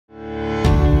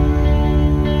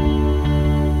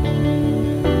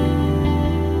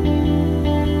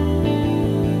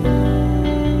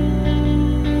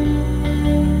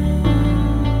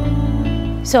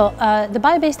The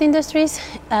Bio-Based Industries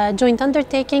Joint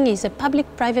Undertaking is a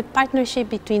public-private partnership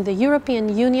between the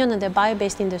European Union and the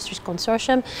Bio-Based Industries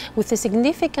Consortium with a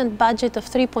significant budget of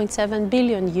 3.7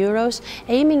 billion euros,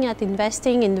 aiming at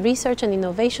investing in research and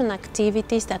innovation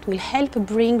activities that will help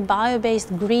bring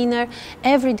bio-based, greener,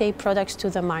 everyday products to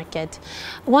the market.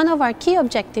 One of our key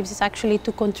objectives is actually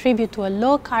to contribute to a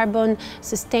low-carbon,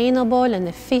 sustainable and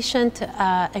efficient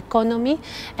economy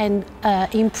and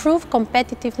improve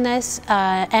competitiveness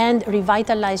and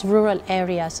revitalize rural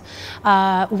areas.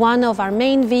 One of our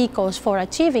main vehicles for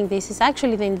achieving this is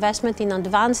actually the investment in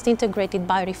advanced integrated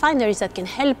biorefineries that can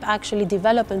help actually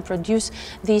develop and produce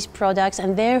these products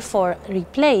and therefore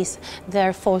replace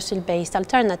their fossil-based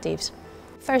alternatives.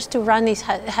 First2Run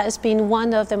has been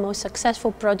one of the most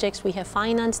successful projects we have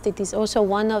financed. It is also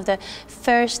one of the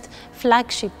first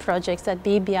flagship projects that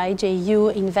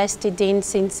BBIJU invested in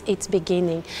since its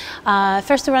beginning.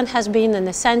 First2Run has been an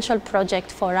essential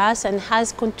project for us and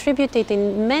has contributed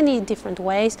in many different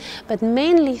ways, but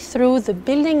mainly through the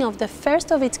building of the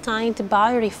first of its kind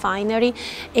biorefinery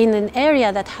in an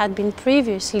area that had been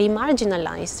previously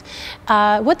marginalized.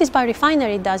 What this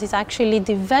biorefinery does is actually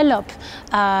develop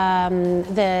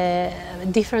the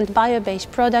different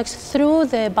bio-based products through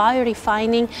the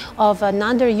biorefining of an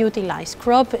underutilized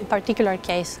crop, in particular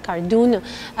case cardoon,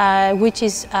 which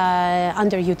is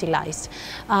underutilized.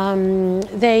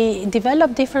 They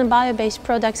develop different bio-based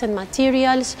products and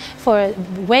materials for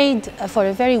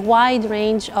a very wide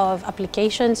range of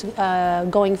applications,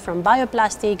 going from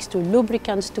bioplastics to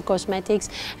lubricants to cosmetics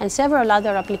and several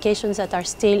other applications that are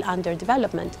still under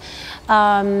development.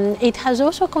 It has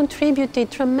also contributed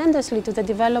tremendously to the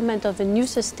development of a new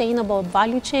sustainable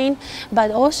value chain,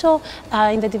 but also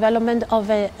in the development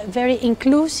of a very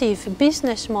inclusive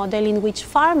business model in which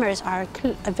farmers are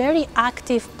very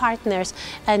active partners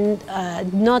and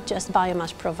not just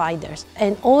biomass providers,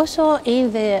 and also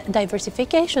in the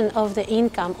diversification of the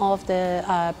income of the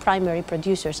primary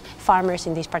producers, farmers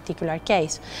in this particular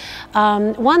case.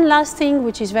 One last thing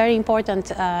which is very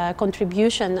important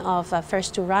contribution of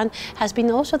First2Run has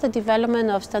been also the development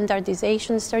of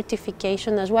standardization, certification,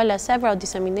 as well as several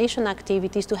dissemination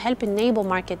activities to help enable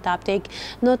market uptake,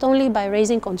 not only by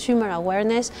raising consumer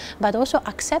awareness, but also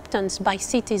acceptance by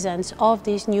citizens of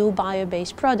these new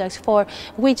bio-based products, for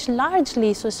which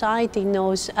largely society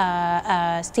knows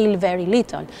still very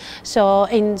little. So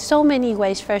in so many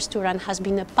ways, First2Run has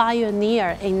been a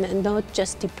pioneer in not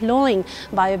just deploying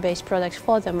bio-based products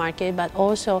for the market, but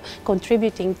also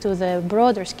contributing to the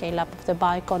broader scale-up of the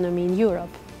bioeconomy in Europe.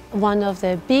 One of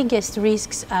the biggest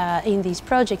risks in these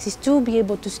projects is to be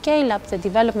able to scale up the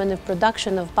development and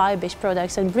production of bio-based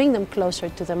products and bring them closer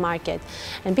to the market.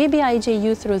 And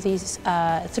BBIJU,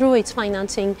 through its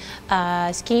financing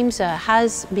schemes,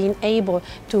 has been able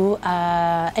to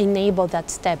enable that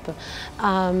step.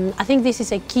 I think this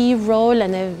is a key role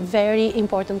and a very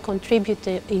important contributor,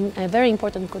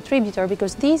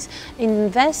 because these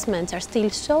investments are still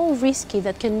so risky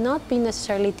that cannot be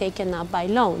necessarily taken up by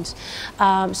loans.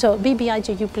 So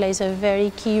BBIJU plays a very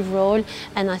key role,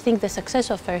 and I think the success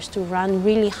of First2Run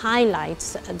really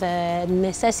highlights the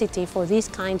necessity for these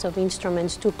kinds of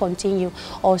instruments to continue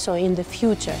also in the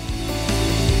future.